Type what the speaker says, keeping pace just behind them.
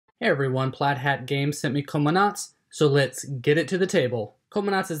Hey everyone, Plaid Hat Games sent me Comanauts, so let's get it to the table.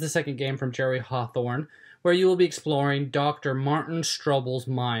 Comanauts is the second game from Jerry Hawthorne, where you will be exploring Dr. Martin Strobel's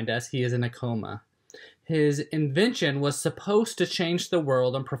mind as he is in a coma. His invention was supposed to change the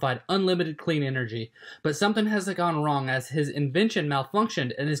world and provide unlimited clean energy, but something has gone wrong as his invention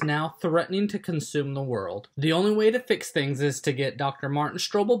malfunctioned and is now threatening to consume the world. The only way to fix things is to get Dr. Martin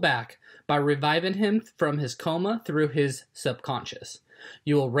Strobel back by reviving him from his coma through his subconscious.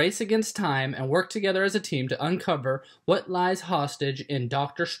 You will race against time and work together as a team to uncover what lies hostage in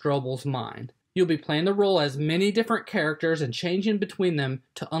Dr. Strobel's mind. You'll be playing the role as many different characters and changing between them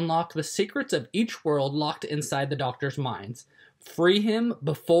to unlock the secrets of each world locked inside the Doctor's minds. Free him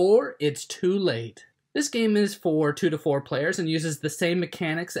before it's too late. This game is for 2 to 4 players and uses the same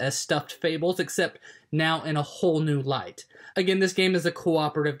mechanics as Stuffed Fables, except now in a whole new light. Again, this game is a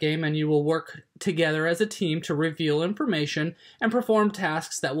cooperative game and you will work together as a team to reveal information and perform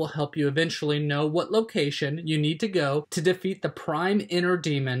tasks that will help you eventually know what location you need to go to defeat the prime inner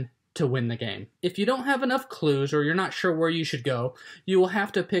demon to win the game. If you don't have enough clues or you're not sure where you should go, you will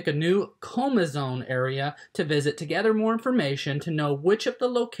have to pick a new coma zone area to visit to gather more information to know which of the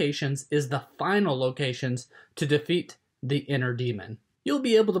locations is the final locations to defeat the inner demon. You'll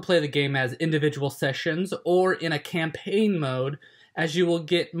be able to play the game as individual sessions or in a campaign mode as you will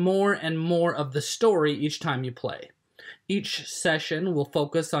get more and more of the story each time you play. Each session will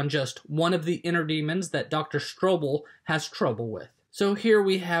focus on just one of the inner demons that Dr. Strobel has trouble with. So here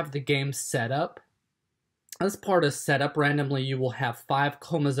we have the game setup. As part of setup, randomly you will have 5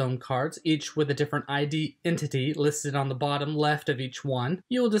 coma zone cards, each with a different ID entity listed on the bottom left of each one.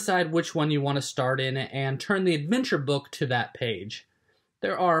 You will decide which one you want to start in and turn the adventure book to that page.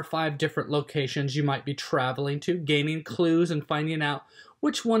 There are 5 different locations you might be traveling to, gaining clues and finding out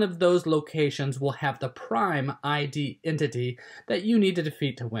which one of those locations will have the prime ID entity that you need to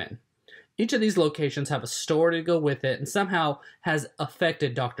defeat to win. Each of these locations have a story to go with it and somehow has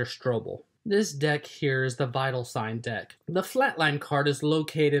affected Dr. Strobel. This deck here is the Vital Sign deck. The Flatline card is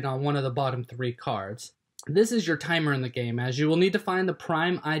located on one of the bottom 3 cards. This is your timer in the game, as you will need to find the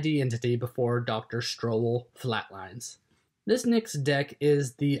prime ID entity before Dr. Strobel flatlines. This next deck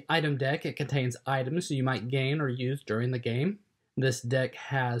is the item deck. It contains items you might gain or use during the game. This deck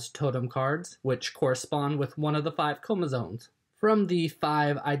has totem cards, which correspond with one of the 5 coma zones. From the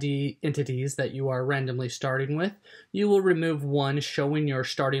 5 ID entities that you are randomly starting with, you will remove one showing your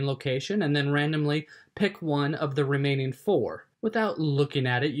starting location and then randomly pick one of the remaining 4. Without looking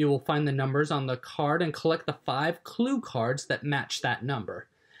at it, you will find the numbers on the card and collect the 5 clue cards that match that number.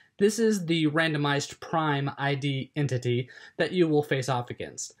 This is the randomized prime ID entity that you will face off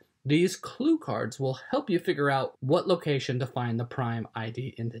against. These clue cards will help you figure out what location to find the prime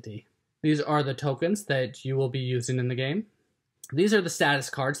ID entity. These are the tokens that you will be using in the game. These are the status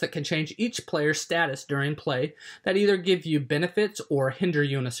cards that can change each player's status during play that either give you benefits or hinder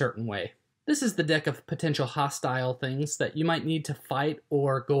you in a certain way. This is the deck of potential hostile things that you might need to fight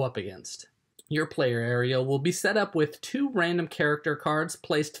or go up against. Your player area will be set up with 2 random character cards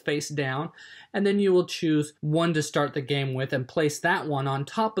placed face down, and then you will choose one to start the game with and place that one on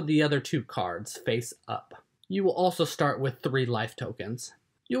top of the other 2 cards face up. You will also start with 3 life tokens.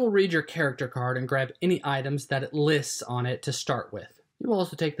 You will read your character card and grab any items that it lists on it to start with. You will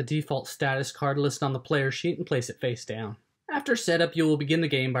also take the default status card listed on the player sheet and place it face down. After setup, you will begin the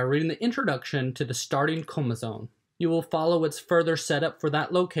game by reading the introduction to the starting coma zone. You will follow its further setup for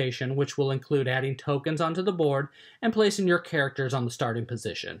that location, which will include adding tokens onto the board and placing your characters on the starting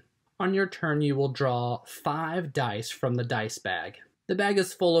position. On your turn, you will draw 5 dice from the dice bag. The bag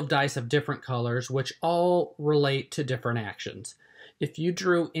is full of dice of different colors, which all relate to different actions. If you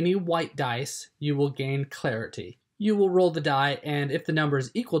drew any white dice, you will gain clarity. You will roll the die, and if the number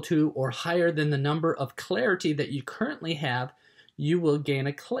is equal to or higher than the number of clarity that you currently have, you will gain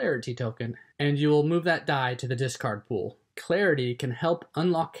a clarity token, and you will move that die to the discard pool. Clarity can help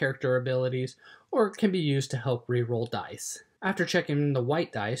unlock character abilities, or it can be used to help re-roll dice. After checking the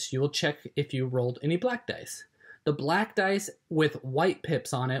white dice, you will check if you rolled any black dice. The black dice with white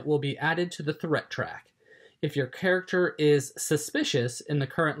pips on it will be added to the threat track. If your character is suspicious in the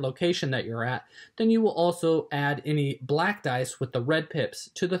current location that you're at, then you will also add any black dice with the red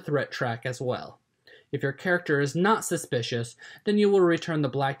pips to the threat track as well. If your character is not suspicious, then you will return the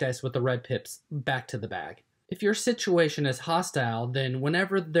black dice with the red pips back to the bag. If your situation is hostile, then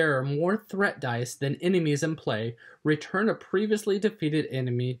whenever there are more threat dice than enemies in play, return a previously defeated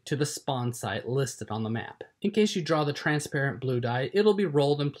enemy to the spawn site listed on the map. In case you draw the transparent blue die, it'll be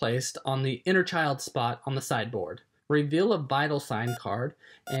rolled and placed on the inner child spot on the sideboard. reveal a vital sign card,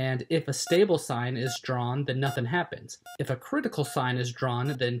 and if a stable sign is drawn, then nothing happens. If a critical sign is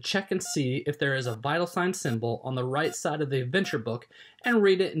drawn, then check and see if there is a vital sign symbol on the right side of the adventure book and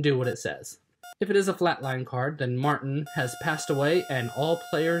read it and do what it says. If it is a flatline card, then Martin has passed away and all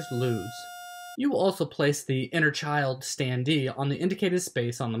players lose. You will also place the inner child standee on the indicated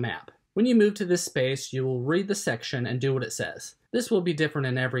space on the map. When you move to this space, you will read the section and do what it says. This will be different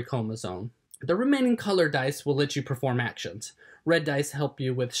in every coma zone. The remaining color dice will let you perform actions. Red dice help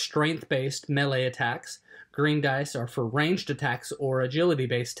you with strength-based melee attacks. Green dice are for ranged attacks or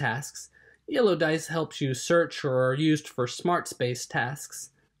agility-based tasks. Yellow dice helps you search or are used for smarts-based tasks.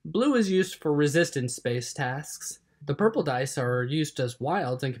 Blue is used for resistance-based tasks. The purple dice are used as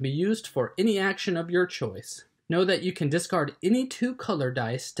wilds and can be used for any action of your choice. Know that you can discard any 2 color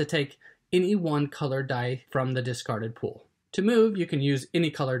dice to take any 1 color die from the discarded pool. To move, you can use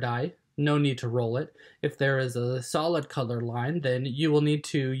any color die. No need to roll it. If there is a solid color line, then you will need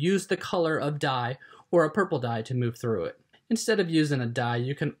to use the color of die or a purple die to move through it. Instead of using a die,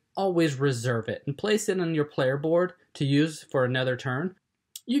 you can always reserve it and place it on your player board to use for another turn.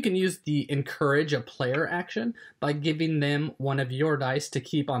 You can use the encourage a player action by giving them one of your dice to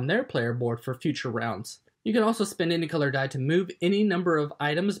keep on their player board for future rounds. You can also spend any color die to move any number of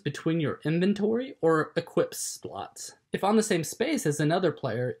items between your inventory or equip slots. If on the same space as another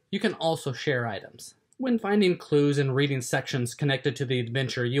player, you can also share items. When finding clues and reading sections connected to the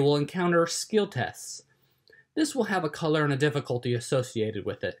adventure, you will encounter skill tests. This will have a color and a difficulty associated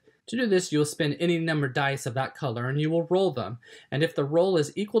with it. To do this, you will spend any number of dice of that color and you will roll them, and if the roll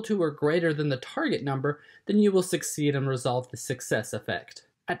is equal to or greater than the target number, then you will succeed and resolve the success effect.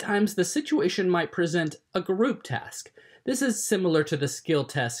 At times, the situation might present a group task. This is similar to the skill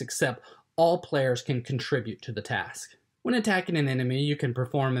test, except all players can contribute to the task. When attacking an enemy, you can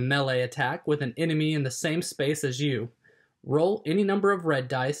perform a melee attack with an enemy in the same space as you. Roll any number of red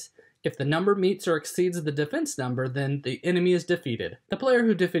dice. If the number meets or exceeds the defense number, then the enemy is defeated. The player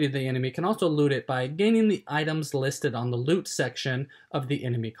who defeated the enemy can also loot it by gaining the items listed on the loot section of the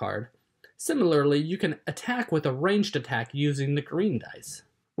enemy card. Similarly, you can attack with a ranged attack using the green dice.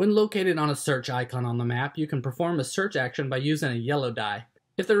 When located on a search icon on the map, you can perform a search action by using a yellow die.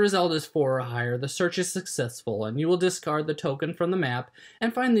 If the result is 4 or higher, the search is successful, and you will discard the token from the map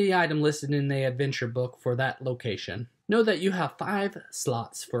and find the item listed in the adventure book for that location. Know that you have 5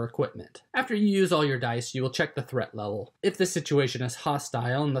 slots for equipment. After you use all your dice, you will check the threat level. If the situation is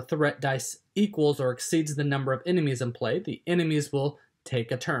hostile and the threat dice equals or exceeds the number of enemies in play, the enemies will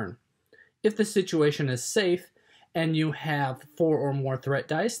take a turn. If the situation is safe, and you have 4 or more threat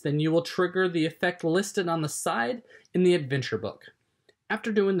dice, then you will trigger the effect listed on the side in the adventure book.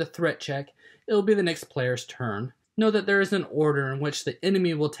 After doing the threat check, it will be the next player's turn. Know that there is an order in which the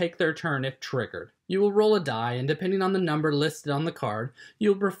enemy will take their turn if triggered. You will roll a die, and depending on the number listed on the card,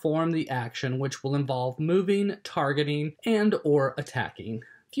 you will perform the action, which will involve moving, targeting, and or attacking.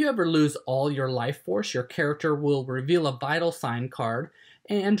 If you ever lose all your life force, your character will reveal a vital sign card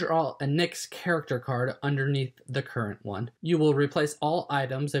and draw a next character card underneath the current one. You will replace all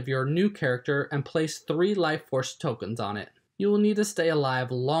items of your new character and place 3 life force tokens on it. You will need to stay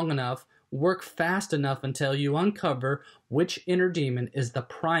alive long enough, work fast enough until you uncover which inner demon is the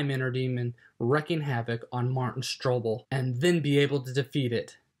prime inner demon wreaking havoc on Martin Strobel, and then be able to defeat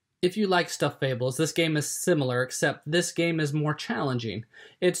it. If you like Stuffed Fables, this game is similar, except this game is more challenging.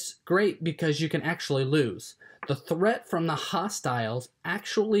 It's great because you can actually lose. The threat from the hostiles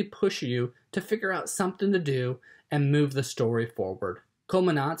actually push you to figure out something to do and move the story forward.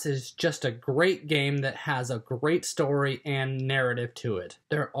 Comanauts is just a great game that has a great story and narrative to it.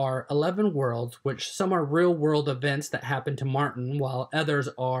 There are 11 worlds, which some are real-world events that happen to Martin, while others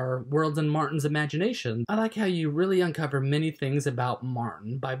are worlds in Martin's imagination. I like how you really uncover many things about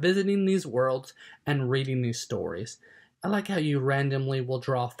Martin by visiting these worlds and reading these stories. I like how you randomly will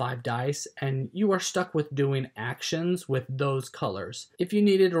draw 5 dice, and you are stuck with doing actions with those colors. If you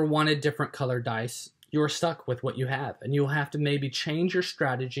needed or wanted different colored dice, you're stuck with what you have, and you'll have to maybe change your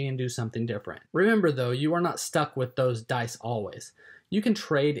strategy and do something different. Remember though, you are not stuck with those dice always. You can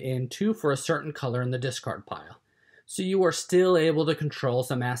trade in 2 for a certain color in the discard pile, so you are still able to control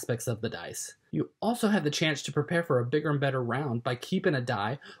some aspects of the dice. You also have the chance to prepare for a bigger and better round by keeping a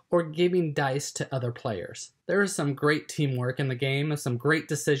die or giving dice to other players. There is some great teamwork in the game and some great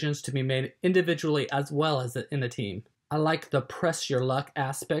decisions to be made individually as well as in a team. I like the press your luck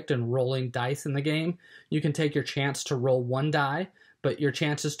aspect and rolling dice in the game. You can take your chance to roll 1 die, but your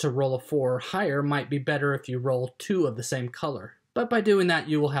chances to roll a 4 or higher might be better if you roll 2 of the same color. But by doing that,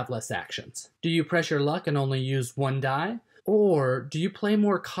 you will have less actions. Do you press your luck and only use 1 die? Or do you play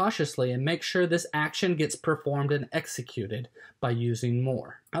more cautiously and make sure this action gets performed and executed by using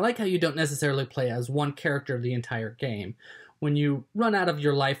more? I like how you don't necessarily play as one character the entire game. When you run out of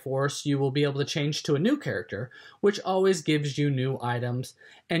your life force, you will be able to change to a new character, which always gives you new items,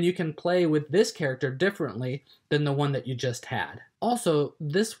 and you can play with this character differently than the one that you just had. Also,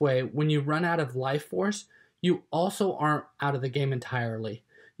 this way, when you run out of life force, you also aren't out of the game entirely.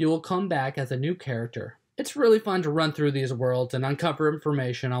 You will come back as a new character. It's really fun to run through these worlds and uncover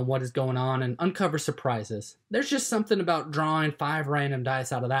information on what is going on and uncover surprises. There's just something about drawing 5 random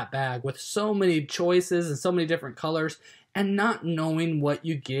dice out of that bag with so many choices and so many different colors and not knowing what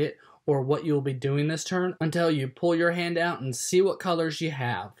you get or what you'll be doing this turn until you pull your hand out and see what colors you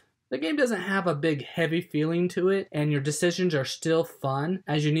have. The game doesn't have a big heavy feeling to it, and your decisions are still fun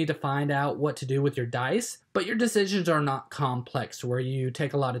as you need to find out what to do with your dice, but your decisions are not complex where you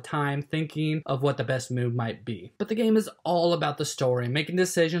take a lot of time thinking of what the best move might be. But the game is all about the story, making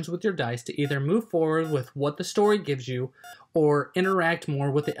decisions with your dice to either move forward with what the story gives you or interact more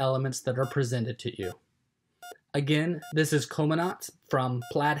with the elements that are presented to you. Again, this is Comanauts from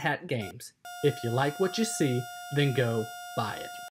Plaid Hat Games. If you like what you see, then go buy it.